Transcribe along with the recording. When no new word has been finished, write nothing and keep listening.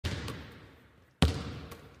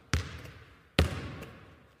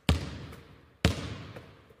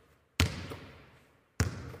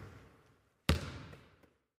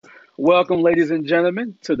Welcome, ladies and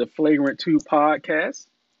gentlemen, to the Flagrant 2 podcast.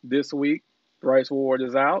 This week, Bryce Ward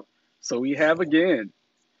is out, so we have again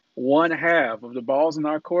one half of the Balls in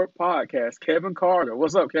Our Court podcast, Kevin Carter.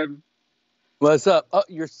 What's up, Kevin? What's up? Oh,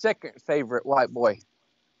 your second favorite white boy.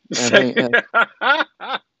 I think,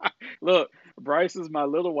 Look, Bryce is my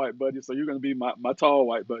little white buddy, so you're going to be my tall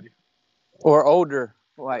white buddy. or older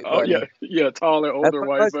white Oh, buddy. yeah, taller, That's older what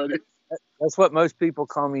white most, buddy. that's what most people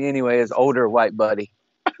call me anyway, is older white buddy.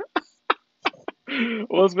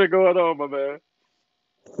 What's been going on, my man?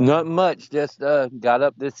 Not much. Just got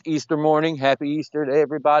up this Easter morning. Happy Easter to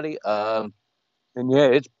everybody. And yeah,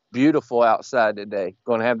 it's beautiful outside today.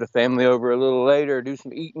 Going to have the family over a little later, do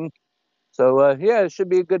some eating. So yeah, it should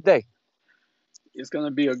be a good day. It's going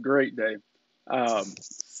to be a great day.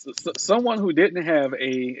 Someone who didn't have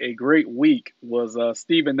a great week was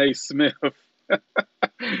Stephen A. Smith,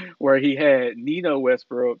 where he had Nino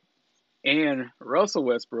Westbrook and Russell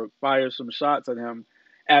Westbrook fire some shots at him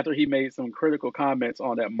after he made some critical comments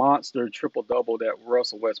on that monster triple double that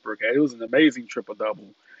Russell Westbrook had. It was an amazing triple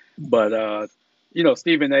double, but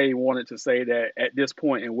Stephen A. wanted to say that at this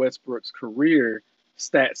point in Westbrook's career,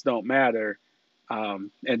 stats don't matter.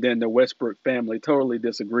 And then the Westbrook family totally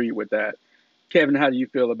disagreed with that. Kevin, how do you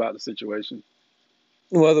feel about the situation?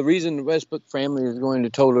 Well, the reason the Westbrook family is going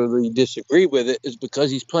to totally disagree with it is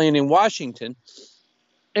because he's playing in Washington,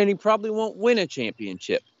 and he probably won't win a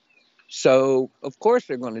championship. So, of course,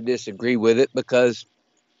 they're going to disagree with it because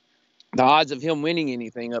the odds of him winning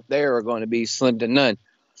anything up there are going to be slim to none.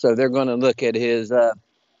 So they're going to look at his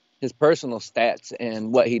personal stats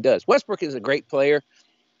and what he does. Westbrook is a great player.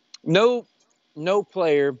 No, no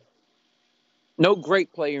player, no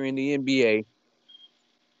great player in the NBA,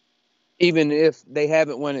 even if they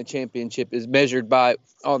haven't won a championship, is measured by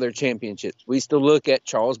all their championships. We still look at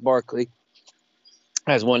Charles Barkley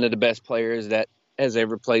as one of the best players that has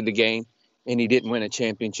ever played the game, and he didn't win a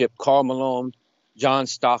championship. Karl Malone, John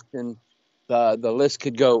Stockton, the list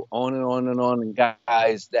could go on and on and on, and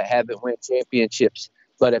guys that haven't won championships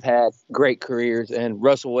but have had great careers. And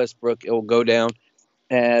Russell Westbrook, it will go down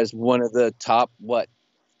as one of the top,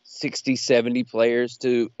 60, 70 players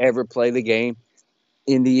to ever play the game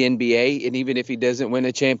in the NBA. And even if he doesn't win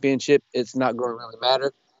a championship, it's not going to really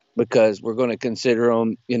matter because we're going to consider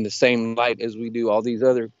him in the same light as we do all these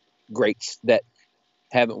other greats that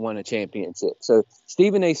haven't won a championship. So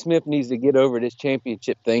Stephen A. Smith needs to get over this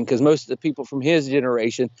championship thing because most of the people from his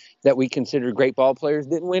generation that we consider great ball players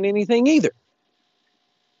didn't win anything either.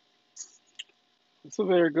 That's a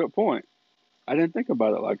very good point. I didn't think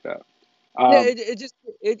about it like that. Yeah,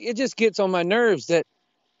 it just gets on my nerves that,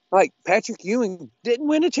 like, Patrick Ewing didn't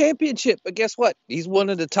win a championship, but guess what? He's one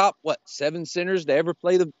of the top 7 centers to ever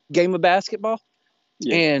play the game of basketball.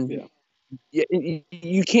 Yeah, and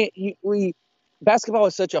you can't. Basketball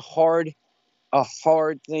is such a hard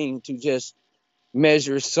thing to just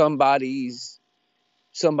measure somebody's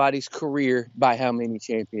career by how many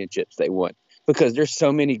championships they won, because there's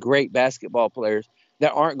so many great basketball players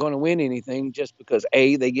that aren't going to win anything just because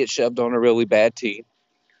A, they get shoved on a really bad team,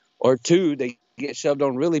 or 2, they get shoved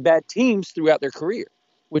on really bad teams throughout their career,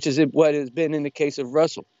 which is what has been in the case of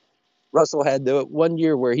Russell. Russell had the one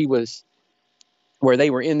year where they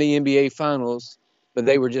were in the NBA Finals, but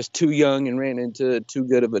they were just too young and ran into too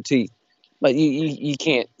good of a team. Like you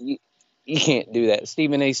can't do that.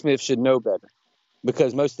 Stephen A. Smith should know better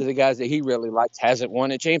because most of the guys that he really likes hasn't won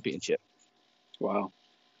a championship. Wow.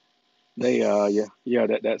 They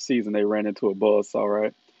that season they ran into a buzzsaw,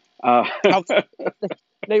 right? Uh,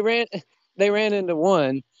 They ran into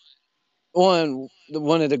one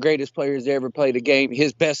of the greatest players to ever play the game.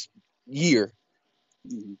 His best year,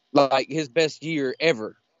 like his best year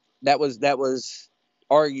ever. That was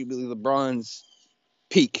arguably LeBron's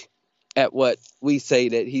peak at what we say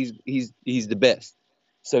that he's the best.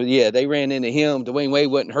 So yeah, they ran into him. Dwayne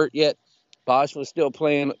Wade wasn't hurt yet. Bosh was still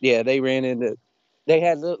playing. Yeah, they ran into. They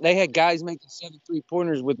had guys making 7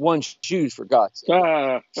 3-pointers with one shoes, for God's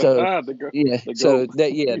sake. So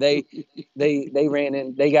they ran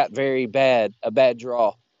in. They got a bad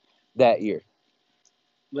draw that year.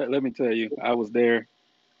 let me tell you, I was there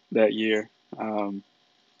that year.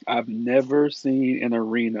 I've never seen an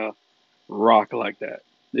arena rock like that.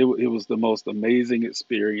 It was the most amazing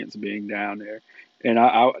experience being down there. And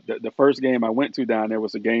the first game I went to down there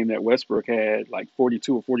was a game that Westbrook had like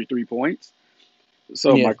 42 or 43 points.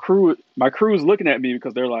 So Yeah. my crew's looking at me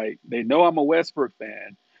because they're like, they know I'm a Westbrook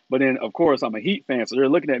fan, but then of course I'm a Heat fan, so they're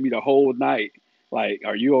looking at me the whole night, like,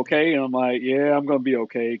 "Are you okay?" And I'm like, "Yeah, I'm gonna be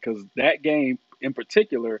okay," because that game in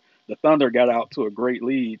particular, the Thunder got out to a great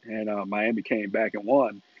lead, and Miami came back and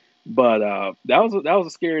won. But that was a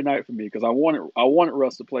scary night for me because I wanted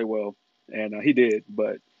Russ to play well, and he did.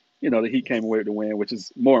 But the Heat came away with the win, which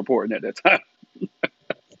is more important at that time.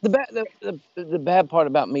 The bad part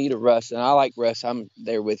about me to Russ, and I like Russ, I'm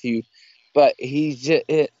there with you, but he's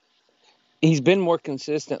been more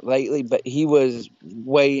consistent lately, but he was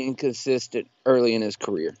way inconsistent early in his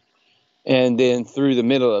career. And then through the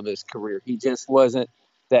middle of his career, he just wasn't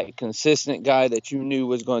that consistent guy that you knew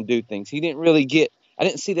was going to do things. I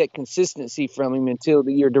didn't see that consistency from him until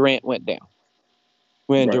the year Durant went down.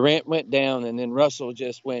 When Right. Durant went down and then Russell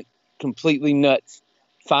just went completely nuts,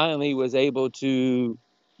 finally was able to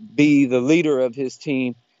be the leader of his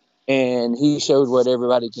team, and he showed what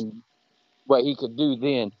he could do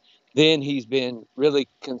then. Then he's been really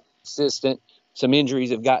consistent. Some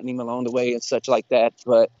injuries have gotten him along the way and such like that.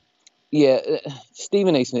 But yeah,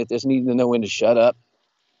 Stephen A. Smith just needs to know when to shut up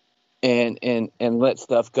and let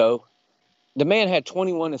stuff go. The man had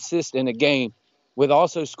 21 assists in a game with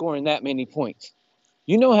also scoring that many points.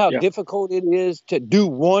 You know how Yeah. difficult it is to do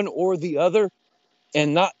one or the other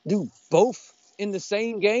and not do both in the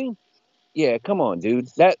same game? Yeah, come on, dude.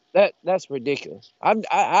 That's ridiculous.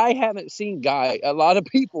 I haven't seen a lot of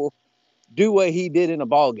people do what he did in a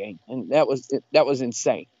ball game, and that was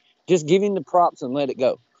insane. Just give him the props and let it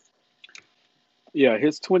go. Yeah,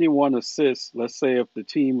 his 21 assists, let's say if the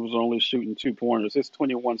team was only shooting 2 pointers, his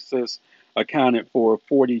 21 assists accounted for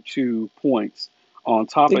 42 points on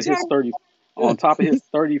top of his Exactly. 30 on top of his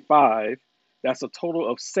 35. That's a total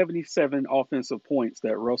of 77 offensive points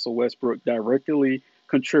that Russell Westbrook directly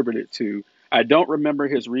contributed to. I don't remember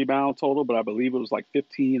his rebound total, but I believe it was like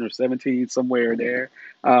 15 or 17 somewhere there.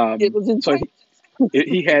 It was So insane.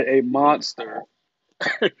 he had a monster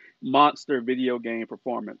video game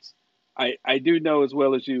performance. I do know as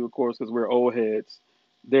well as you, of course, because we're old heads.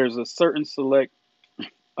 There's a certain select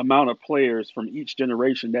amount of players from each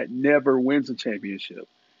generation that never wins a championship.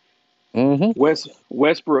 Mm-hmm.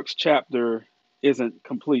 Westbrook's chapter isn't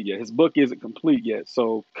complete yet. His book isn't complete yet.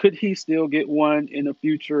 So could he still get one in the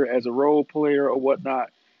future as a role player or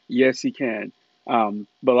whatnot? Yes, he can.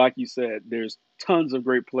 But like you said, there's tons of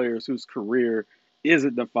great players whose career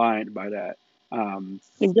isn't defined by that. You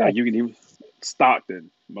Exactly. can even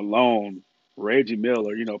Stockton, Malone, Reggie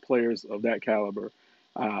Miller, players of that caliber.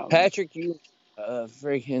 Um, Patrick, you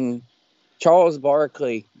freaking Charles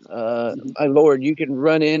Barkley. My Lord, you can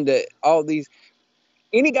run into all these.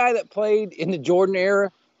 Any guy that played in the Jordan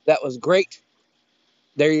era that was great.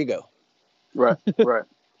 There you go. right, right,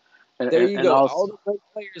 and, There and you and go. All also the great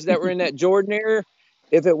players that were in that Jordan era.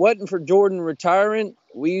 If it wasn't for Jordan retiring,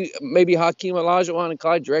 we maybe Hakeem Olajuwon and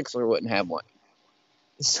Clyde Drexler wouldn't have one.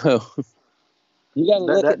 So you got to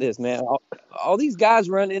that look that at this, man. All these guys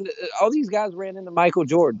all these guys ran into Michael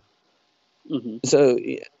Jordan. hmm So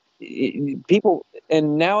people,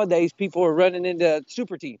 and nowadays people are running into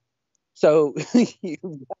super team. So you,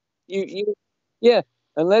 you, yeah,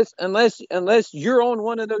 unless you're on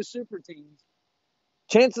one of those super teams,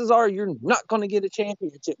 chances are you're not going to get a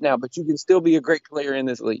championship now, but you can still be a great player in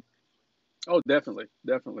this league. Oh, definitely,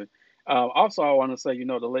 definitely. Also, I want to say,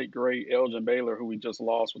 the late great Elgin Baylor, who we just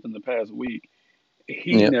lost within the past week,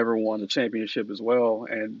 he Yeah, never won the championship as well.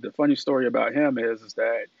 And the funny story about him is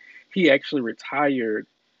that he actually retired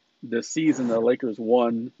the season the Lakers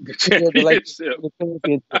won the yeah, the Lakers championship. won the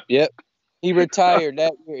championship. Yep, he retired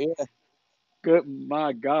that year. Yeah, Good,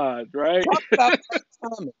 my God, right? talk about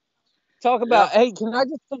timing. Talk Yeah, about, hey, can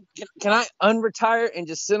I unretire and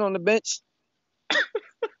just sit on the bench?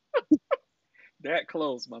 that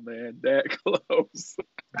close, my man, that close.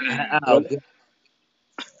 Oh,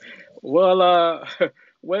 well, well,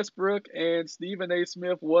 Westbrook and Stephen A.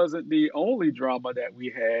 Smith wasn't the only drama that we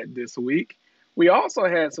had this week. We also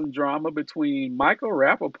had some drama between Michael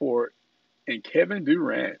Rapaport and Kevin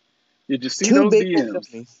Durant. Did you see two those big old DMs?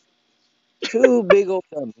 dummies. Two big old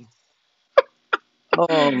dummies.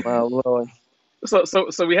 Oh my Lord. So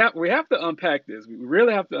we have to unpack this. We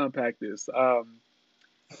really have to unpack this.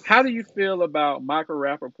 How do you feel about Michael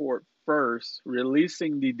Rapaport first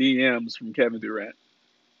releasing the DMs from Kevin Durant?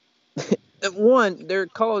 One, they're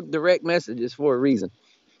called direct messages for a reason.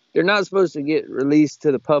 They're not supposed to get released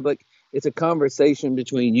to the public. It's a conversation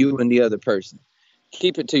between you and the other person.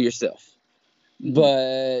 Keep it to yourself. Hmm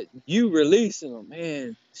But you releasing them,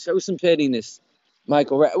 man, show some pettiness,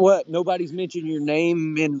 Michael. What? Nobody's mentioned your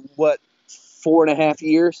name in what 4.5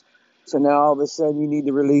 years. So now all of a sudden you need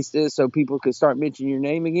to release this so people can start mentioning your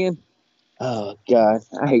name again. Oh God,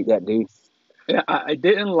 I hate that dude. Yeah, I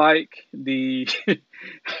didn't like the.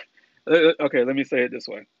 Okay, let me say it this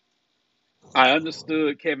way. I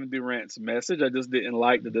understood Kevin Durant's message. I just didn't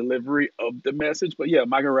like the delivery of the message. But yeah,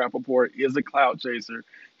 Michael Rapaport is a cloud chaser.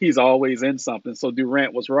 He's always in something. So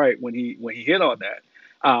Durant was right when he hit on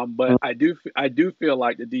that. But I do feel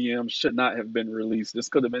like the DM should not have been released. This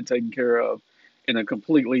could have been taken care of in a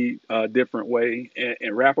completely different way.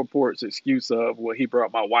 And Rapaport's excuse of, well, he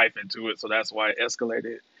brought my wife into it, so that's why it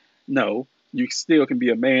escalated. No, you still can be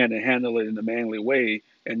a man and handle it in a manly way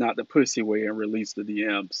and not the pussy way and release the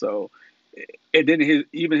DM. So and then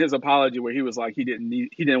his apology where he was like he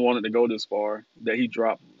didn't want it to go this far that he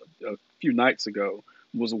dropped a few nights ago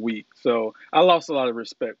was weak. So I lost a lot of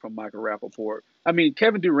respect from Michael Rappaport. I mean,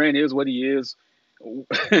 Kevin Durant is what he is.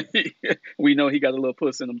 We know he got a little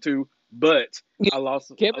puss in him too, but Yeah, I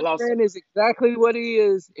Kevin lost. Durant is exactly what he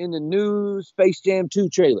is in the new Space Jam 2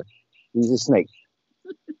 trailer. He's a snake.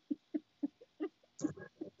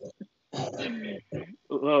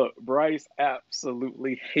 Look, Bryce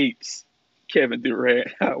absolutely hates Kevin Durant.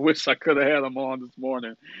 I wish I could have had him on this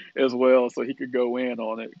morning as well, so he could go in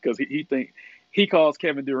on it because he calls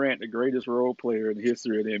Kevin Durant the greatest role player in the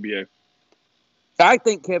history of the NBA. I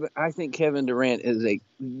think Kevin Durant is a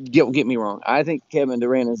don't get me wrong. I think Kevin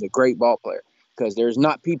Durant is a great ball player because there's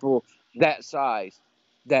not people that size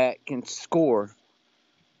that can score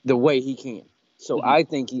the way he can. So Hmm. I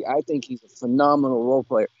think he's a phenomenal role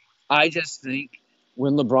player. I just think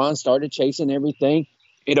when LeBron started chasing everything,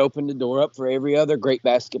 it opened the door up for every other great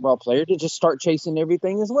basketball player to just start chasing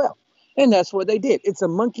everything as well. And that's what they did. It's a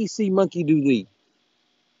monkey see, monkey do league.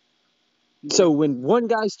 Okay. So when one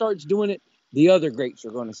guy starts doing it, the other greats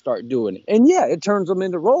are going to start doing it. And yeah, it turns them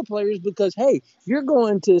into role players because hey, you're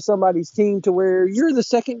going to somebody's team to where you're the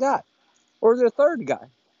second guy or the third guy,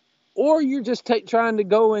 or you're just trying to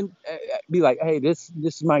go and be like, hey, this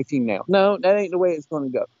is my team now. No, that ain't the way it's going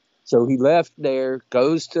to go. So he left there,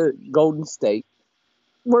 goes to Golden State,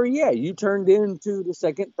 where yeah, you turned into the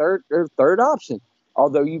second, third, or third option.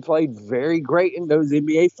 Although you played very great in those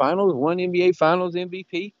NBA finals, won NBA Finals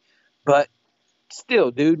MVP, but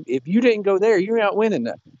still, dude, if you didn't go there, you're not winning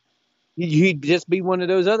nothing. He'd just be one of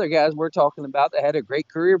those other guys we're talking about that had a great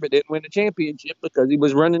career but didn't win a championship because he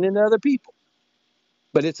was running into other people.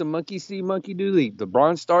 But it's a monkey see, monkey do league.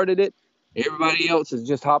 LeBron started it. Everybody else has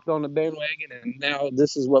just hopped on the bandwagon, and now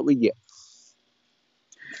this is what we get.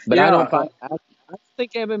 But I Yeah. don't find I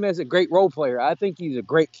think of him as a great role player. I think he's a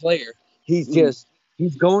great player. He's Mhm. just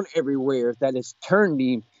he's going everywhere that has turned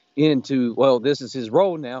him into well, this is his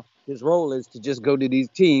role now. His role is to just go to these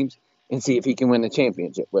teams and see if he can win a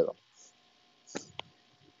championship with them.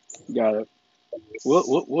 Got it.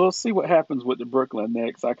 We'll see what happens with the Brooklyn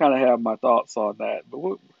Nets. I kind of have my thoughts on that,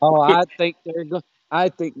 but Oh, I think they're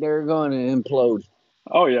going to implode.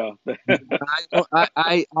 oh yeah.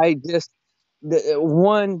 I just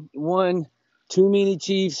one too many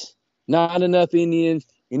Chiefs, not enough Indians,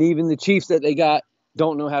 and even the Chiefs that they got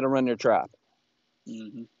don't know how to run their trap.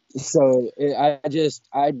 Hmm. So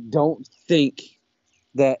I don't think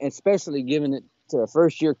that, especially giving it to a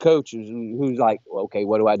first year coach who's like, well, okay,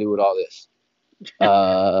 what do I do with all this?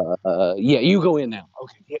 Yeah, you go in now.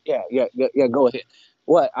 Okay, yeah, go ahead.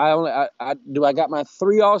 What I do I got my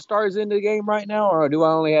three all stars in the game right now, or do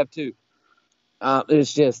I only have two?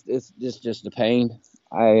 It's just a pain.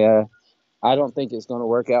 I don't think it's going to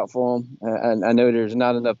work out for them. I know there's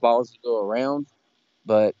not enough balls to go around,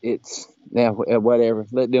 but it's yeah, whatever.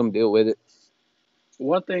 Let them deal with it.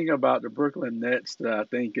 One thing about the Brooklyn Nets that I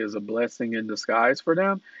think is a blessing in disguise for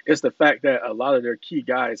them is the fact that a lot of their key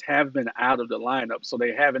guys have been out of the lineup, so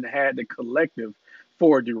they haven't had the collective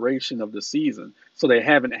for a duration of the season. So they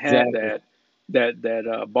haven't had Exactly.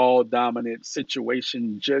 that ball dominant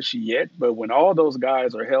situation just yet. But when all those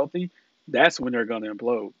guys are healthy, that's when they're going to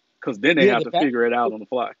implode because then they Yeah, have to figure it out on the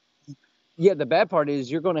fly. the bad part is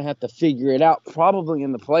you're going to have to figure it out probably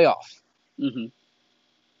in the playoffs. Hmm.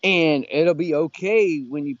 And it'll be okay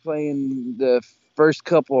when you play in the first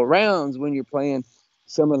couple of rounds when you're playing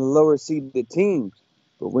some of the lower seeded teams.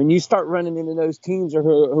 But when you start running into those teams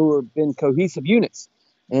who have been cohesive units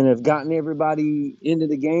and have gotten everybody into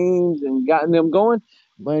the games and gotten them going,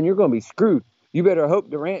 man, you're going to be screwed. You better hope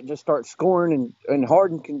Durant just starts scoring and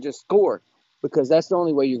Harden can just score because that's the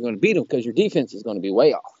only way you're going to beat them because your defense is going to be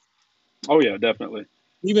way off. Oh yeah, definitely.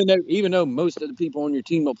 Even though most of the people on your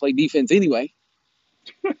team don't play defense anyway.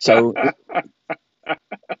 So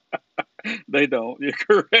They don't. You're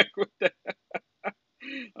correct with that.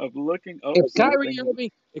 I'm looking up if Kyrie something.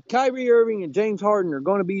 Irving, if Kyrie Irving and James Harden are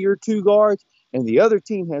going to be your two guards, and the other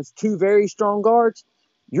team has two very strong guards,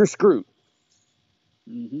 you're screwed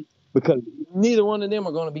Hmm. because neither one of them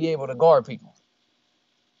are going to be able to guard people.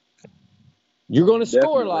 You're going to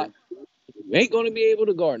score a lot. Definitely. You ain't going to be able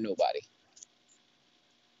to guard nobody.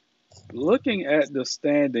 Looking at the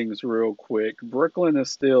standings real quick, Brooklyn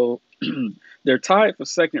is still they're tied for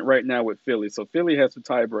second right now with Philly. So Philly has the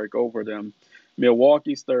tiebreak over them.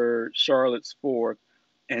 Milwaukee's third, Charlotte's fourth,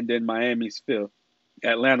 and then Miami's fifth.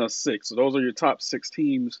 Atlanta's sixth. So those are your top six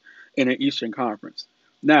teams in the Eastern Conference.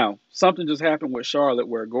 Now, something just happened with Charlotte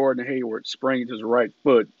where Gordon Hayward sprained his right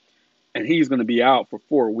foot and he's going to be out for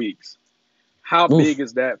 4 weeks. How big Oof.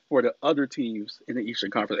 is that for the other teams in the Eastern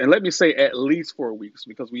Conference? And let me say at least 4 weeks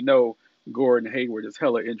because we know Gordon Hayward is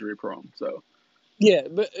hella injury prone. So Yeah,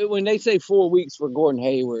 but when they say 4 weeks for Gordon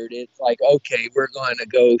Hayward, it's like, okay, we're going to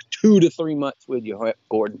go 2 to 3 months with you,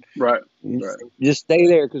 Gordon. right, right, Just stay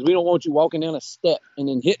there because we don't want you walking down a step and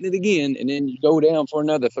then hitting it again and then you go down for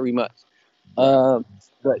another 3 months. right.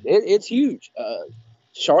 But it's huge.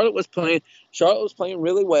 Charlotte was playing. Charlotte was playing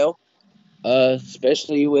really well,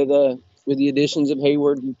 especially with the additions of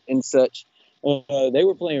Hayward and such. They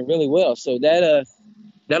were playing really well. So that'll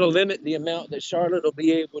limit the amount that Charlotte will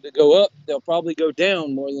be able to go up. They'll probably go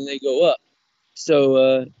down more than they go up.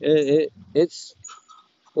 So it's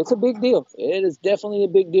a big deal. It is definitely a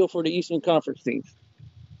big deal for the Eastern Conference teams.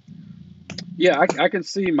 Yeah, I can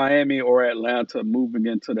see Miami or Atlanta moving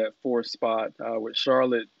into that fourth spot with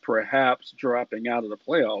Charlotte perhaps dropping out of the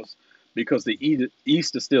playoffs because the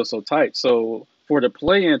East is still so tight. So for the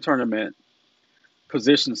play-in tournament,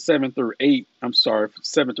 positions 7 through 8, I'm sorry,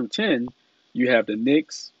 7 through 10, you have the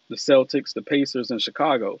Knicks, the Celtics, the Pacers, and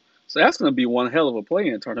Chicago. So that's going to be one hell of a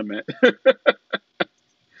play-in tournament with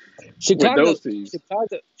Chicago, those teams.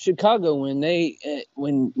 Chicago. When they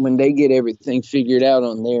get everything figured out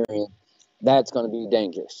on their end, that's going to be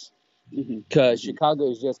dangerous Hmm. because Hmm.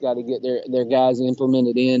 Chicago's just got to get their guys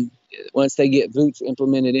implemented in. Once they get Vooch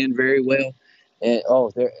implemented in very well, and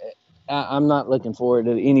I'm not looking forward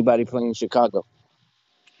to anybody playing Chicago,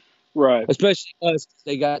 Right. especially us.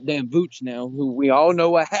 They got damn Vooch now, who we all know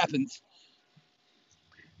what happens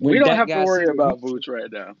We when don't that have to guy worry sees a about Heat. Vooch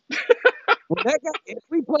right now. When that guy, if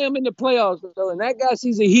we play him in the playoffs, though, and that guy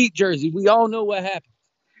sees a Heat jersey, we all know what happens.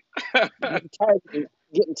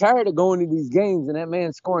 Getting tired of going to these games and that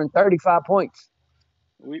man scoring 35 points.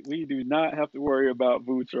 We do not have to worry about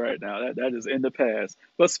Vooch right now. That is in the past.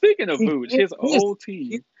 But speaking of He Vooch, can't his miss. old He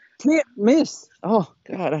team. can't miss. Oh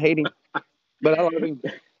God, I hate him, but I love him.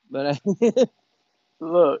 But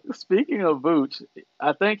Look, speaking of Vooch,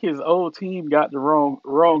 I think his old team got the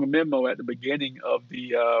wrong memo at the beginning of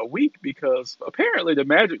the week because apparently the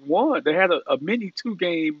Magic won. They had a mini 2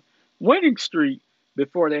 game winning streak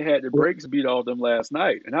before they had the brakes beat off them last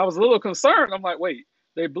night, and I was a little concerned. I'm like, wait,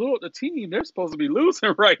 they blew up the team. They're supposed to be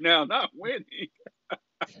losing right now, not winning.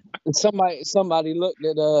 somebody looked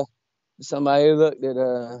at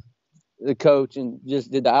the coach and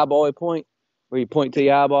just did the eyeball point, where you point to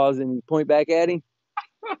your eyeballs and you point back at him,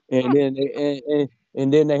 and then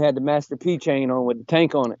and then they had the Master P chain on with the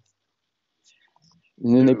tank on it,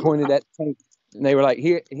 and then they Dude, pointed at the tank and they were like,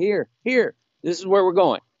 here, this is where we're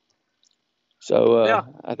going. So yeah.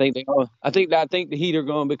 I think the Heat are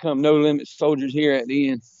going to become no limit soldiers here at the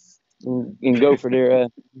end and go for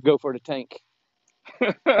the tank.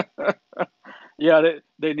 Yeah,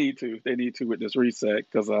 they need to. They need to with this reset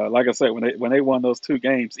because, like I said, when they won those 2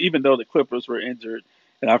 games, even though the Clippers were injured,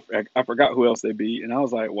 and I forgot who else they beat, and I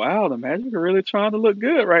was like, wow, the Magic are really trying to look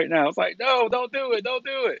good right now. It's like, no, don't do it, don't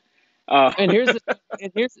do it. Uh, And here's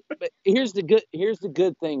the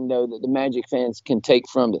good thing though that the Magic fans can take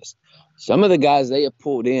from this. Some of the guys they have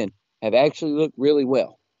pulled in have actually looked really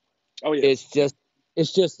well. oh yeah, It's yeah. just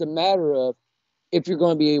it's just a matter of if you're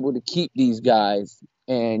going to be able to keep these guys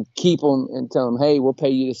and keep them and tell them, hey, we'll pay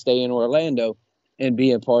you to stay in Orlando and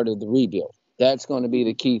be a part of the rebuild. That's going to be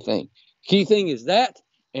the key thing. Key thing is that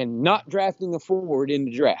and not drafting a forward in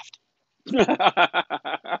the draft.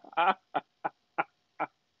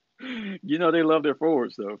 You know they love their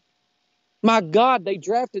forwards though. My God, they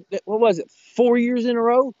drafted, what was it, 4 years in a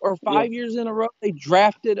row or Yeah, 5 years in a row? They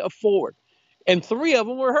drafted a forward, and three of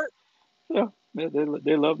them were hurt. yeah,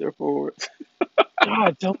 they love their forwards.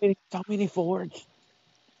 God, so many forwards.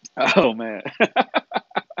 Oh man,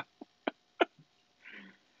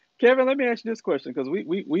 Kevin, let me ask you this question because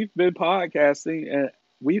we've been podcasting and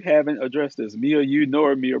we haven't addressed this. Me or you,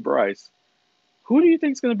 nor me or Bryce. Who do you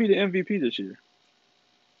think is going to be the MVP this year?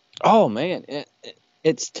 Oh man,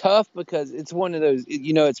 it's tough because it's one of those,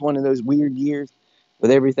 it's one of those weird years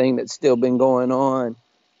with everything that's still been going on.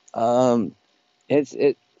 Um, it's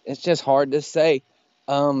just hard to say.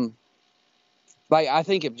 Um, like I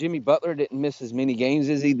think if Jimmy Butler didn't miss as many games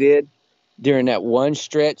as he did during that one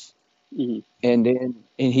stretch, Hmm. and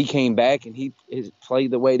he came back and he has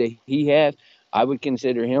played the way that he has, I would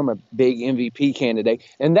consider him a big MVP candidate.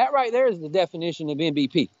 And that right there is the definition of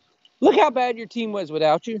MVP. Look how bad your team was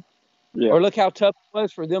without you, Yeah. or look how tough it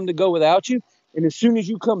was for them to go without you. And as soon as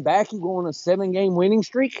you come back, you go on a 7-game winning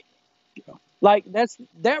streak. Like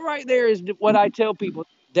that right there is what I tell people.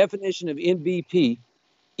 Definition of MVP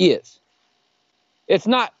is. It's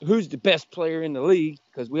not who's the best player in the league,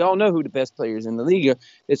 because we all know who the best players in the league are.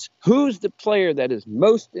 It's who's the player that is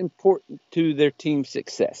most important to their team's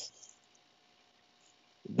success.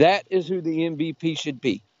 That is who the MVP should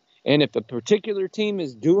be. And if a particular team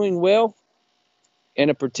is doing well and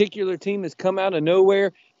a particular team has come out of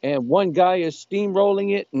nowhere and one guy is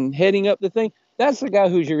steamrolling it and heading up the thing, that's the guy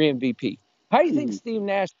who's your MVP. How do you think Steve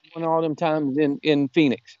Nash won all them times in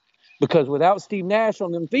Phoenix? Because without Steve Nash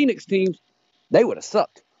on them Phoenix teams, they would have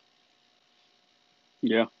sucked.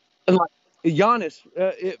 Yeah. And like Giannis,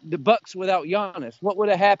 the Bucks without Giannis, what would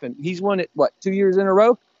have happened? He's won it, 2 years in a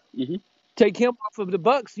row? Mm-hmm. Take him off of the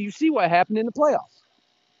Bucks, you see what happened in the playoffs.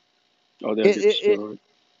 Oh, they'll get destroyed.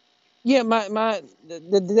 Yeah,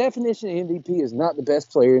 the definition of MVP is not the best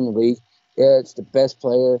player in the league. It's the best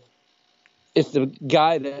player. It's the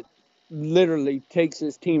guy that literally takes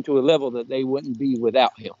his team to a level that they wouldn't be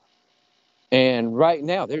without him. And right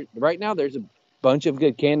now there's a bunch of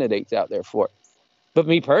good candidates out there for it. But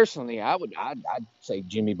me personally, I'd say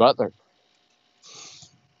Jimmy Butler.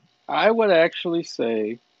 I would actually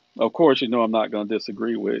say, of course, I'm not going to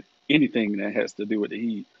disagree with anything that has to do with the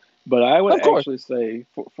Heat, but I would Of course. actually say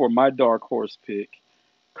for my dark horse pick,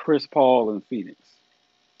 Chris Paul and Phoenix.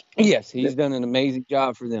 Yes, he's done an amazing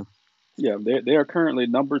job for them. Yeah, they are currently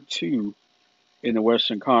number 2 in the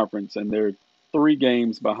Western Conference, and they're 3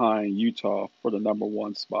 games behind Utah for the number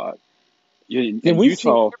 1 spot. In And we've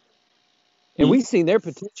seen Utah, their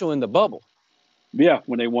potential in the bubble. yeah,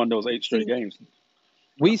 when they won those 8 straight games.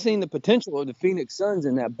 We've seen the potential of the Phoenix Suns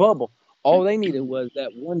in that bubble. All they needed was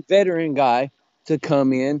that one veteran guy to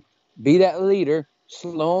come in, be that leader,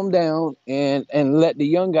 slow them down, and let the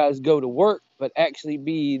young guys go to work, but actually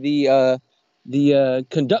be the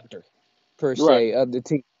conductor, per se, of the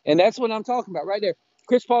team. And that's what I'm talking about right there.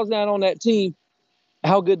 Chris Paul's not on that team.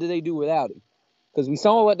 How good do they do without him? Because we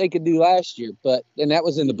saw what they could do last year, and that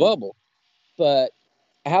was in the bubble. But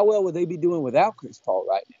how well would they be doing without Chris Paul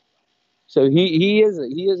right now? So he is.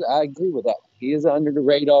 I agree with that. He is under the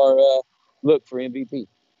radar look for MVP.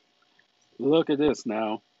 Look at this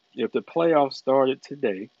now. If the playoffs started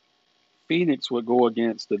today, Phoenix would go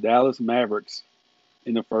against the Dallas Mavericks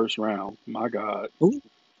in the first round. My God. Ooh,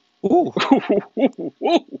 ooh, ooh,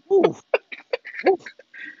 ooh.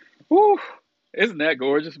 Ooh. Isn't that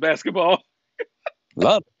gorgeous basketball?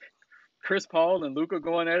 Love Chris Paul and Luka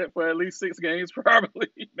going at it for at least 6 games, probably.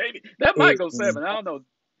 Maybe that might it. go 7. I don't know.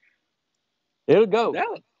 It'll go.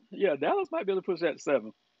 Dallas might be able to push that to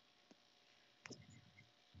 7.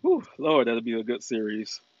 Whew, Lord, that'll be a good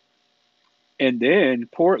series. And then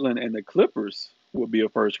Portland and the Clippers will be a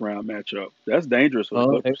first round matchup. That's dangerous for the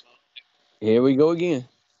Clippers. Here we go again.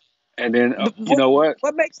 And then you know what?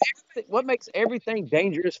 What makes everything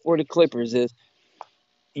dangerous for the Clippers is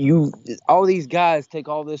all these guys take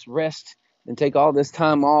all this rest and take all this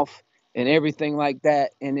time off and everything like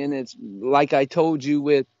that, and then it's like I told you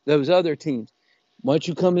with those other teams. Once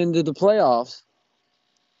you come into the playoffs,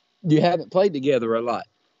 you haven't played together a lot,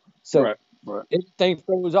 so Right. everything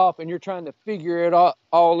throws off, and you're trying to figure it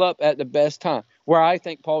all up at the best time. Where I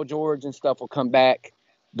think Paul George and stuff will come back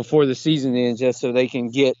before the season ends, just so they can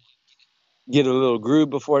get a little groove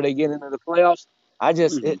before they get into the playoffs.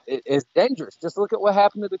 It's dangerous. Just look at what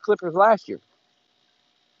happened to the Clippers last year.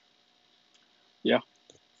 Yeah.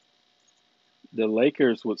 The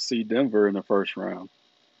Lakers would see Denver in the first round.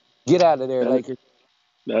 Get out of there, Lakers.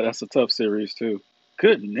 That's a tough series too.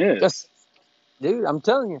 Goodness. Dude, I'm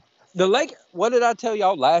telling you. The Lakers, what did I tell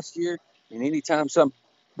y'all last year? And anytime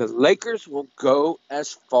the Lakers will go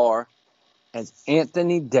as far as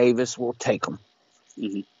Anthony Davis will take them.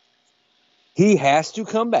 Mm-hmm. He has to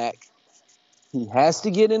come back. He has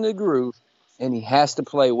to get in the groove, and he has to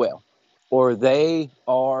play well, or they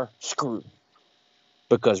are screwed.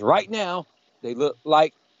 Because right now, they look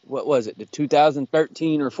like, what was it, the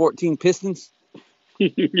 2013 or 14 Pistons?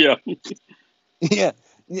 Yeah. Yeah.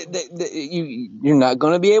 You're not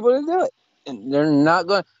going to be able to do it. And they're not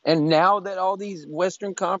going. And now that all these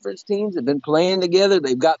Western Conference teams have been playing together,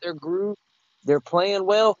 they've got their groove, they're playing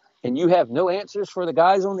well, and you have no answers for the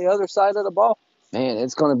guys on the other side of the ball. Man,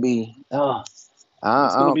 it's going to be. I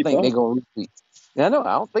don't think they're going to repeat. Yeah, no,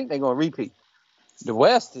 I don't think they're going to repeat. The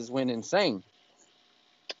West has went insane.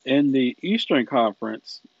 In the Eastern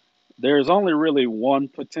Conference, there's only really one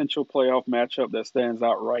potential playoff matchup that stands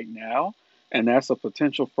out right now, and that's a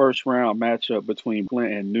potential first round matchup between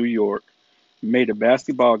Brooklyn and New York. May the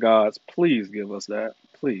basketball gods please give us that.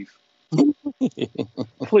 Please.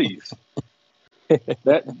 Please.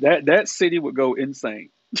 That city would go insane.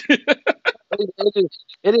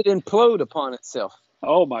 It'd implode upon itself.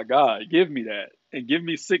 Oh my God, give me that, and give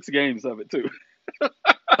me 6 games of it too.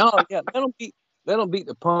 Oh yeah, let them beat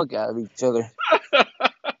the punk out of each other.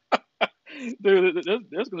 Dude,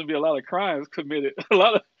 there's going to be a lot of crimes committed. A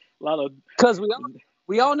lot of. Because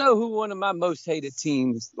we all know who one of my most hated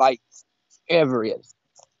teams like ever is.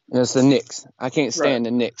 And it's the Knicks. I can't Right. stand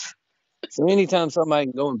the Knicks. So anytime somebody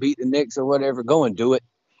can go and beat the Knicks or whatever, go and do it.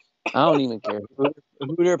 I don't even care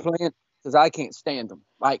who they're playing because I can't stand them.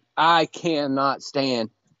 Like I cannot stand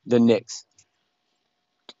the Knicks.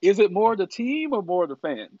 Is it more the team or more the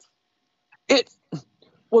fans? It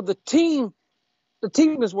well the team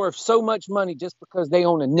is worth so much money just because they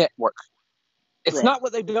own a network. It's Right. not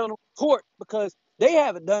what they've done on the court because they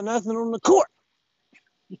haven't done nothing on the court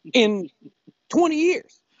in 20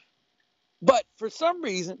 years. But for some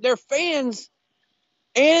reason, their fans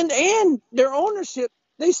and their ownership,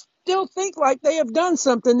 they still think like they have done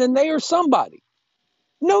something and they are somebody.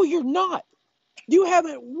 No, you're not. You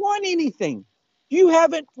haven't won anything. You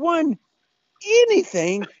haven't won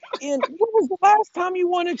anything. In when was the last time you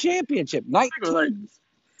won a championship? I think it was like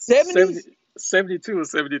 70, 1970s? 72 or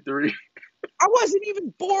 73. I wasn't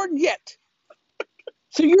even born yet.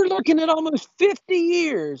 So you're looking at almost 50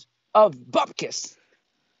 years of bupkis.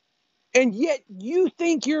 And yet you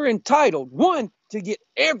think you're entitled, one, to get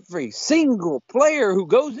every single player who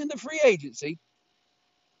goes into free agency.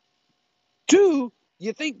 Two,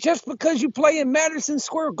 you think just because you play in Madison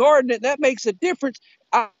Square Garden that makes a difference.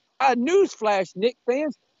 Newsflash, Knicks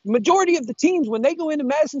fans, majority of the teams, when they go into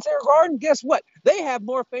Madison Square Garden, guess what? They have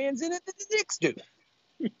more fans in it than the Knicks do.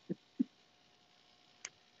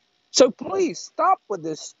 So please stop with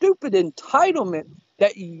this stupid entitlement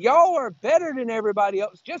that y'all are better than everybody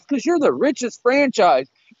else just because you're the richest franchise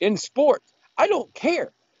in sports. I don't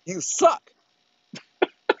care. You suck.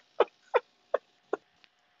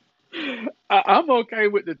 I'm okay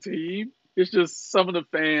with the team. It's just some of the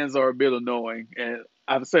fans are a bit annoying, and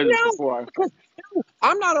I've said this No, before. because no,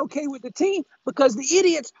 I'm not okay with the team because the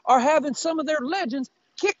idiots are having some of their legends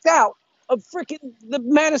kicked out of freaking the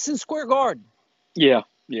Madison Square Garden. Yeah,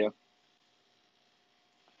 yeah.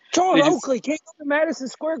 Charles They just Oakley can't go to Madison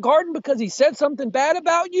Square Garden because he said something bad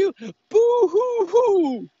about you. Boo hoo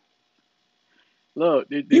hoo. look.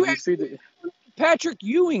 You Did you had see the Patrick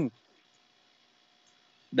Ewing.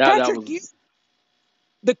 that Patrick was Ewing,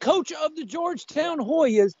 the coach of the Georgetown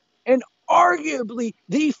Hoyas and arguably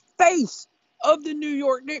the face of the New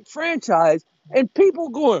York Knicks franchise. And people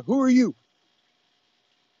going, who are you?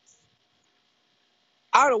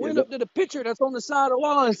 I'd have yeah, went up to the picture that's on the side of the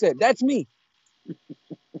wall and said, that's me.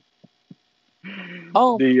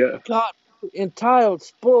 Oh, the God, entitled,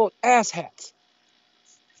 spoiled asshats.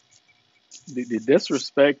 the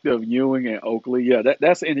disrespect of Ewing and Oakley. Yeah,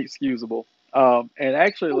 that's inexcusable. And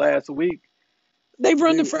actually, last week They've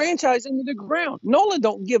run they the franchise into the ground. Nolan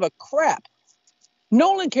don't give a crap.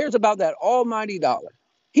 Nolan cares about that almighty dollar.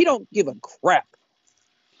 He don't give a crap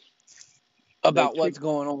they about what's kicked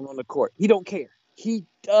going on the court. He don't care. He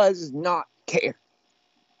does not care.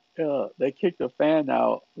 they kicked a fan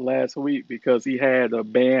out last week because he had a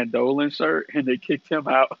Ban Dolan shirt, and they kicked him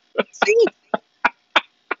out. See?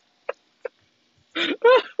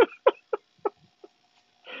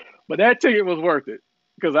 But that ticket was worth it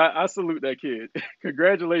because I salute that kid. Oh,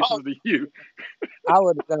 Congratulations to you. I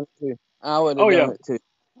would have done it too. I would Oh have yeah, done it too.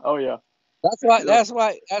 oh yeah. That's why. Look,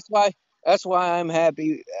 That's why I'm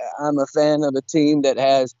happy. I'm a fan of a team that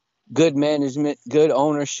has good management, good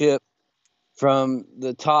ownership from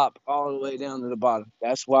the top all the way down to the bottom.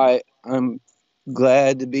 That's why I'm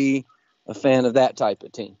glad to be a fan of that type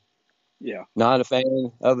of team. yeah. Not a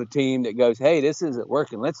fan of a team that goes, "Hey, this isn't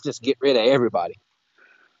working. Let's just get rid of everybody."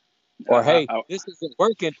 Or, I, "Hey, I, this isn't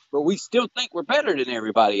working, but we still think we're better than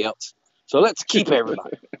everybody else. So let's keep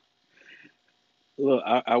everybody." look,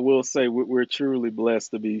 I will say we're truly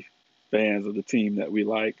blessed to be fans of the team that we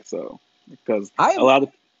like. So because I a have lot of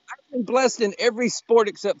been blessed in every sport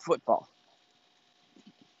except football.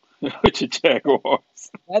 with your Jaguars.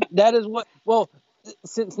 That is what. Well,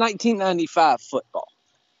 since 1995 football.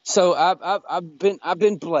 So I've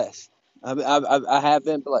been blessed. I have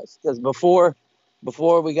been blessed because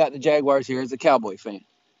before we got the Jaguars here as a Cowboy fan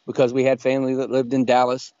because we had family that lived in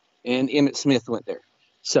Dallas and Emmitt Smith went there.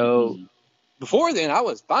 So Mm-hmm. before then I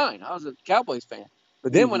was fine. I was a Cowboys fan.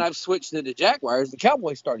 But then when Mm-hmm. I switched to the Jaguars, the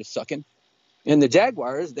Cowboys started sucking, and the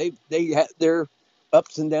Jaguars they had their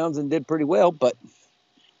ups and downs and did pretty well. But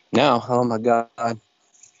now, oh my God,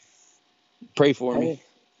 pray for me.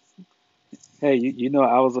 Hey, Hey, you know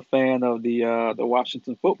I was a fan of the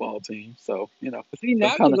Washington football team, so See, I'm now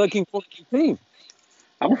you're kind of looking for a new team.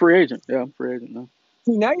 I'm a free agent. Yeah, I'm a free agent now.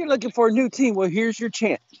 See, now you're looking for a new team. Well, here's your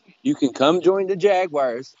chance. You can come join the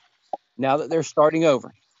Jaguars now that they're starting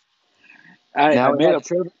over. I Now we made have a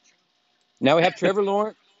Trevor. Now we have Trevor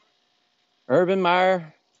Lawrence, Urban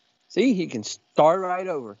Meyer. See, he can start right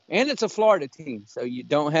over, and it's a Florida team, so you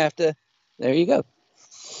don't have to. There you go.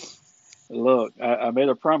 look. I made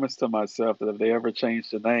a promise to myself that if they ever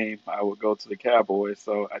changed the name, I would go to the Cowboys.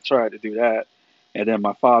 So I tried to do that, and then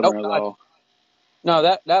my Oh God, father-in-law.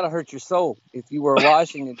 no, that'll hurt your soul. If you were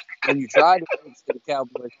Washington and you tried to switch to the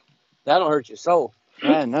Cowboys, that'll hurt your soul.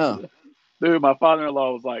 I know. Dude, my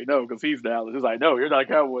father-in-law was like, no, because he's Dallas. He's like, no, you're not a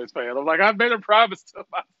Cowboys fan. I'm like, I made a promise to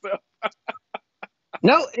myself.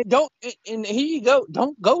 No, don't. And here you go.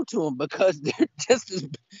 Don't go to them because they're just as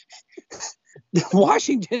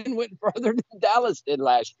Washington went further than Dallas did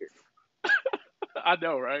last year. I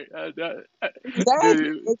know, right? Exactly.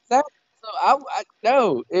 Dude, Exactly. So I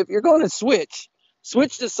no. If you're going to switch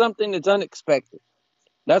to something that's unexpected.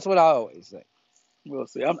 That's what I always say. we'll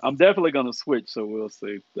see. I'm definitely gonna switch, so we'll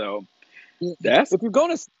see. So that's If you're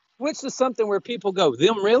going to switch to something where people go,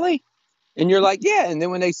 them really, and you're like, yeah, and then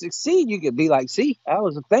when they succeed, you could be like, see, I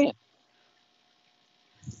was a fan.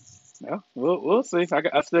 yeah. We'll see.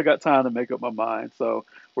 I still got time to make up my mind. So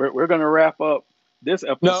we're gonna wrap up this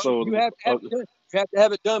No, episode you have to have of it done. You have to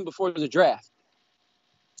have it done before the draft.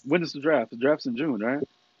 when is the draft? The draft's in June, right?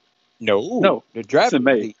 No, No, the it's draft in is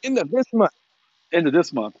May. the end of this month. End of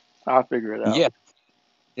this month. I'll figure it out. Yeah.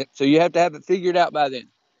 Yep. So you have to have it figured out by then.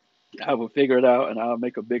 I will figure it out, and I'll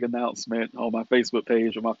make a big announcement on my Facebook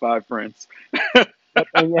page with my 5 friends. Yep.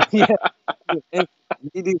 And yeah, and,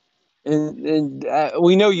 you do, and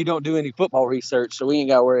we know you don't do any football research, so we ain't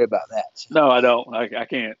got to worry about that. So. No, I don't. I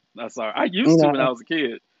can't. I'm sorry. I used to when I No. was a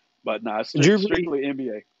kid, but nah, Drew Brees, strictly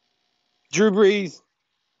NBA. Drew Brees,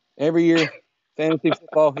 every year, fantasy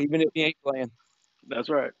football, even if he ain't playing. That's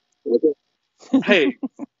right. Hey,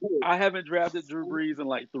 I haven't drafted Drew Brees in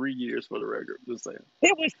like 3 years for the record. Just saying.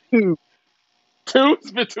 It was two. Two?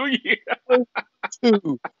 It's been 2 years. It was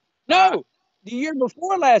two. No, the year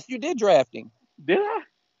before last, you did draft him, Did I?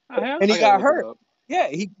 I have. and I he gotta got look it hurt. up.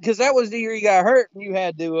 Yeah, because that was the year he got hurt, and you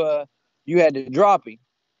had to drop him.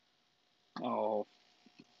 Oh,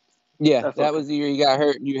 Yeah, that's that okay. was the year he got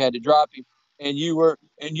hurt, and you had to drop him, and you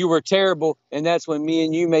were terrible, and that's when me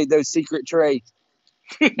and you made those secret trades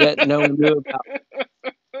that no one knew about.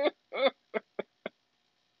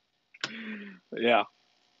 Yeah.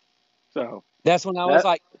 So That's when I was that.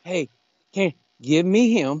 like, hey, can give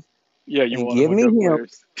me him Yeah, you and want him give with me good him,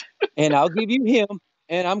 players. and I'll give you him,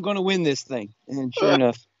 and I'm going to win this thing. And sure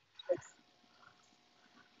enough,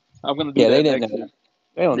 I'm gonna do yeah, they that didn't know next year. that.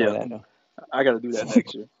 They don't know Yeah, that though. I gotta do that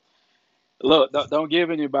next year. Look, don't give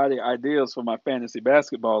anybody ideas for my fantasy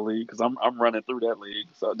basketball league because I'm running through that league.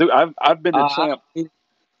 So, dude, I've been the Uh, champ.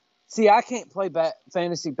 See, I can't play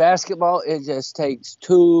fantasy basketball. It just takes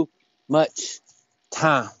too much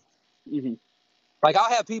time. Hmm. Like I'll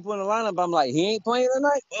have people in the lineup. I'm like, he ain't playing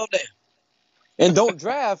tonight. Well, damn. And don't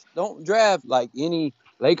draft like any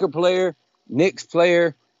Laker player, Knicks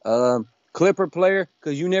player, Clipper player,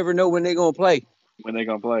 because you never know when they're gonna play. When they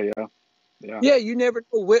gonna play? Yeah, yeah, Yeah, you never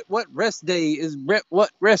know what rest day is. What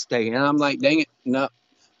rest day? And I'm like, dang it, no.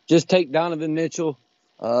 Just take Donovan Mitchell,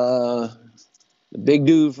 the big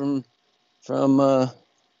dude from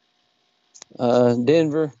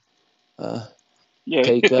Denver. Uh, yeah.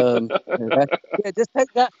 take yeah, just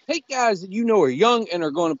take guys that you know are young and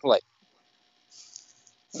are going to play.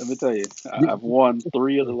 Let me tell you, I've won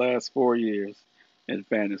 3 of the last 4 years in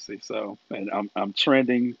fantasy. So, and I'm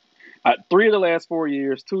trending. 3 of the last 4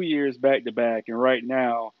 years, 2 years back to back, and right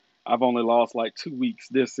now I've only lost like 2 weeks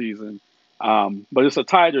this season. But it's a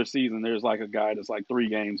tighter season. There's like a guy that's like 3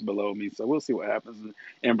 games below me, so we'll see what happens. And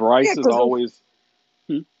Yeah, Bryce is because always.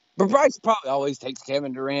 Hmm? but Bryce probably always takes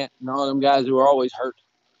Kevin Durant and all them guys who are always hurt.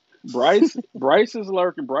 Bryce is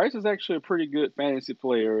lurking. Bryce is actually a pretty good fantasy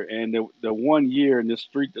player, and the 1 year in this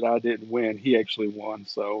streak that I didn't win, he actually won.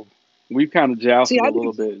 So we've kind of See, jousted a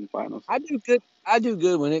little bit in finals. I do good. I do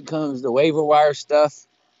good when it comes to waiver wire stuff.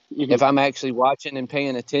 Hmm. If I'm actually watching and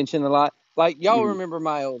paying attention a lot, like y'all Hmm. remember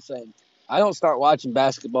my old saying, I don't start watching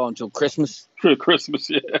basketball until Christmas, For Christmas,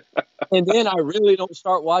 yeah. and then I really don't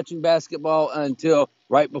start watching basketball until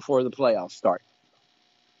right before the playoffs start.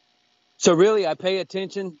 So really, I pay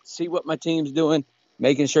attention, see what my team's doing,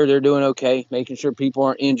 making sure they're doing okay, making sure people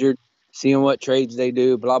aren't injured, seeing what trades they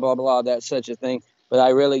do, blah blah blah. That's such a thing. But I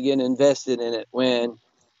really get invested in it when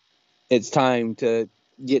it's time to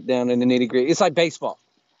get down in the nitty gritty. It's like baseball.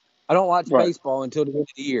 I don't watch Right. baseball until the end of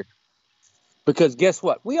the year. Because guess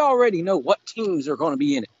what? We already know what teams are going to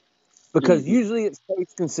be in it because Hmm. usually it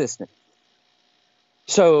stays consistent.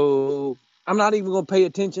 So I'm not even going to pay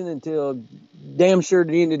attention until damn sure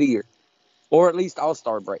the end of the year, or at least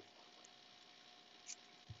All-Star break.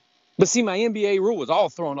 But see, my NBA rule was all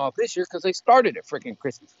thrown off this year because they started at freaking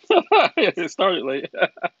Christmas. It started late.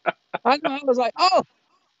 I know. I was like, oh,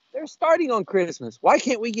 they're starting on Christmas. Why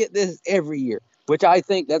can't we get this every year? Which I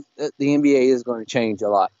think that the NBA is going to change a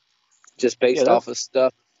lot just Yeah, based off that's of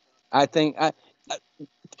stuff. I think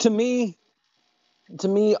to me,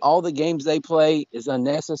 all the games they play is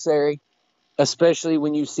unnecessary, especially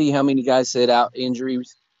when you see how many guys sit out,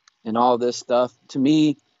 injuries, and all this stuff. To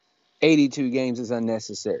me, 82 games is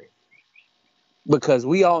unnecessary because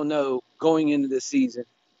we all know going into the season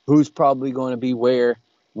who's probably going to be where,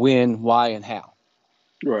 when, why, and how.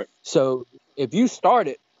 right. So if you start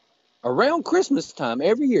it around Christmas time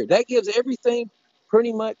every year, that gives everything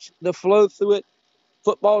pretty much the flow through it.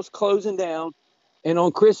 Football's closing down, and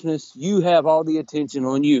on Christmas, you have all the attention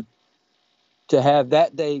on you to have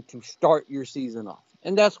that day to start your season off.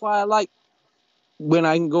 And that's why I like when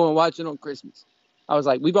I can go and watch it on Christmas. I was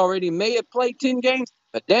like, we've already may have played 10 games,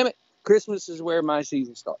 but damn it, Christmas is where my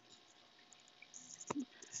season starts.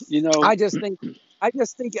 You know, I just think, I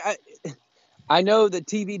just think, I know the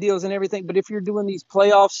TV deals and everything, but if you're doing these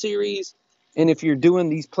playoff series and if you're doing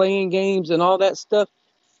these playing games and all that stuff,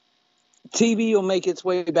 TV will make its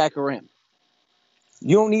way back around.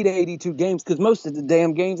 You don't need 82 games because most of the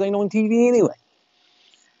damn games ain't on TV anyway.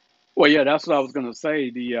 well, yeah, that's what I was gonna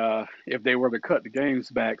say. If they were to cut the games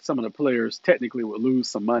back, some of the players technically would lose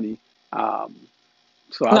some money. Um,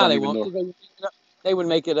 so I No, don't they even won't know. because they would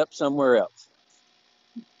make it up somewhere else.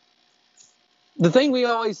 The thing we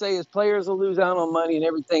always say is players will lose out on money and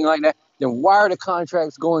everything like that. Then why are the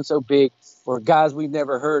contracts going so big for guys we've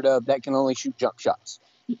never heard of that can only shoot jump shots?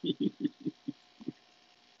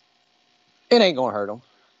 It ain't going to hurt them.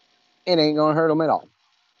 It ain't going to hurt them at all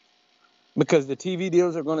because the TV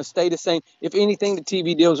deals are going to stay the same. If anything, the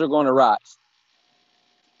TV deals are going to rise.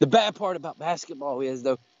 The bad part about basketball is,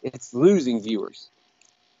 though, it's losing viewers.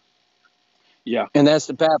 Yeah, And that's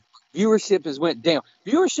the bad. Viewership has went down.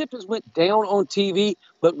 Viewership has went down on TV,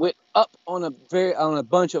 but went up on a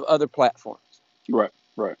bunch of other platforms. right,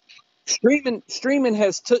 right. Streaming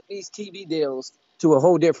has took these TV deals to a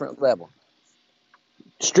whole different level.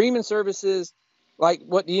 Streaming services like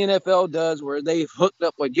what the NFL does, where they've hooked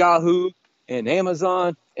up with Yahoo and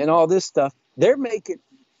Amazon and all this stuff, they're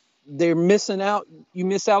missing out. You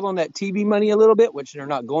miss out on that TV money a little bit, which they're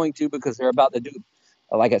not going to because they're about to do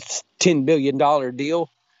like a $10 billion deal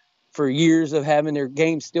for years of having their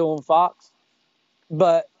game still on Fox.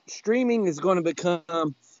 But streaming is going to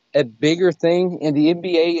become a bigger thing, and the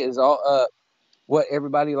NBA is all what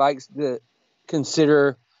everybody likes to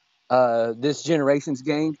consider this generation's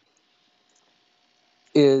game.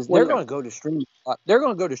 Is Well, they're yeah, going to go to streaming. They're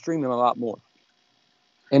going to go to streaming a lot more,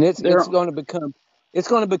 and they're it's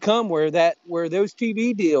going to become where those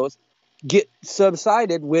TV deals get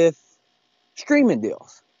subsided with streaming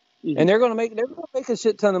deals, and mhm. they're going to make a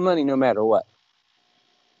shit ton of money no matter what.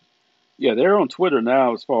 Yeah, they're on Twitter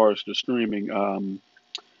now as far as the streaming.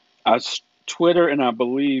 Twitter and I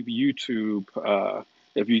believe YouTube.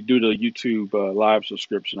 If you do the YouTube live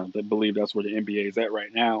subscription, I believe that's where the NBA is at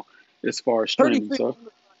right now as far as Pretty streaming. soon, So,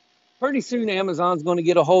 pretty soon, Amazon's going to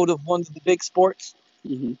get a hold of one of the big sports,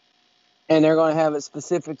 hmm. and they're going to have it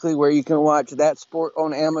specifically where you can watch that sport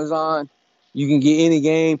on Amazon. You can get any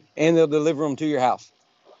game, and they'll deliver them to your house.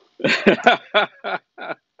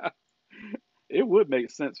 It would make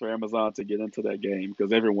sense for Amazon to get into that game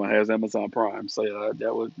because everyone has Amazon Prime. So yeah,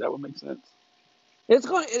 that would make sense.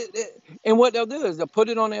 And what they'll do is they'll put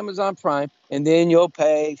it on Amazon Prime, and then you'll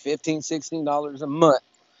pay $15-16 a month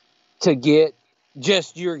to get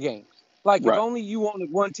just your games. Like if Right, only you wanted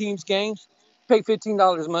one team's games, pay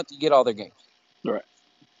 $15 a month to get all their games. right.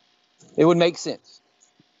 It would make sense.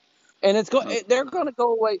 And Uh, they're going to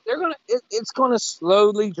go away. It's going to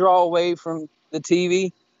slowly draw away from the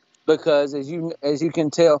TV because as you can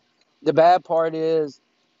tell, the bad part is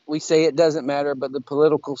we say it doesn't matter, but the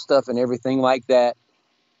political stuff and everything like that,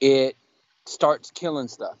 it starts killing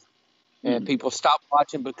stuff. And mhm. people stop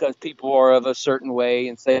watching because people are of a certain way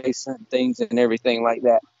and say certain things and everything like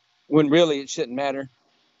that. When really it shouldn't matter,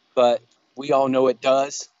 but we all know it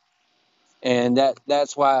does. And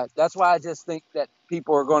that's why I just think that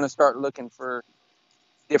people are going to start looking for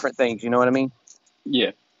different things. You know what I mean?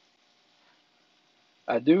 Yeah,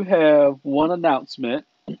 I do have one announcement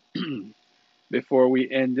before we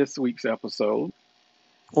end this week's episode.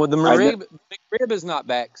 Well, the I know. McRib is not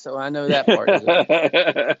back, so I know that part is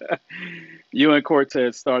it. You and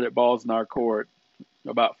Cortez started Balls in Our Court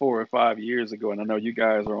about 4 or 5 years ago, and I know you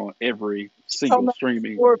guys are on every Talking single about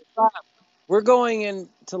streaming. 4 or 5. We're going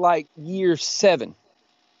into like year 7.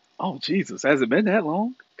 Oh Jesus, has it been that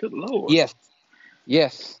long? Good Lord. Yes.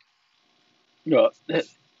 Yes. You know,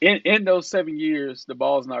 in those 7 years, the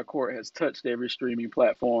Balls in Our Court has touched every streaming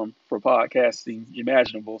platform for podcasting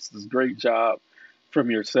imaginable. So it's a great job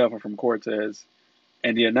from yourself and from Cortez.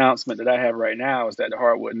 And the announcement that I have right now is that the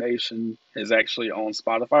Hardwood Nation is actually on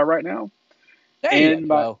Spotify right now. There you And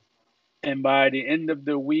by go. and by the end of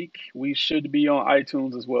the week, we should be on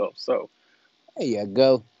iTunes as well. So There you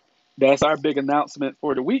go. that's our big announcement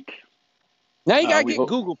for the week. Now you gotta We get hope.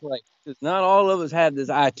 Google Play because not all of us have this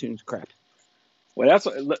iTunes crap. Well,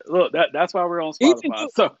 look. That's why we're on Even Spotify. Google,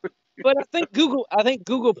 So but I think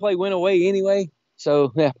Google Play went away anyway.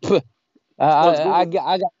 So yeah, well, it's I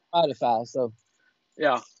got Spotify. So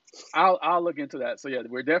yeah. I'll look into that. So yeah,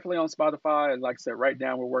 we're definitely on Spotify, and like I said, right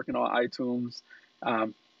now we're working on iTunes.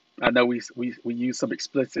 Um, I know we use some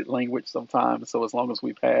explicit language sometimes, so as long as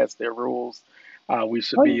we pass their rules, we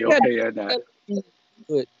should all you be gotta okay at that.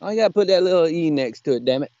 I gotta put that little E next to it.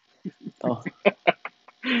 Damn it. Oh,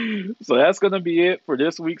 So that's going to be it for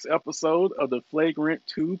this week's episode of the Flagrant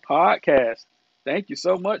 2 podcast. Thank you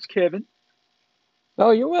so much, Kevin,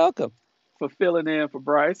 oh, you're welcome. for filling in for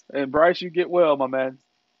Bryce. And Bryce, you get well, my man.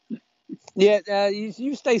 Yeah,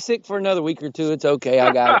 you stay sick for another week or two. It's okay.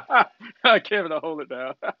 I got it. Kevin, I'll hold it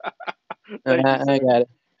down. Thank you, I sir. got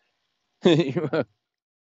it. You're welcome.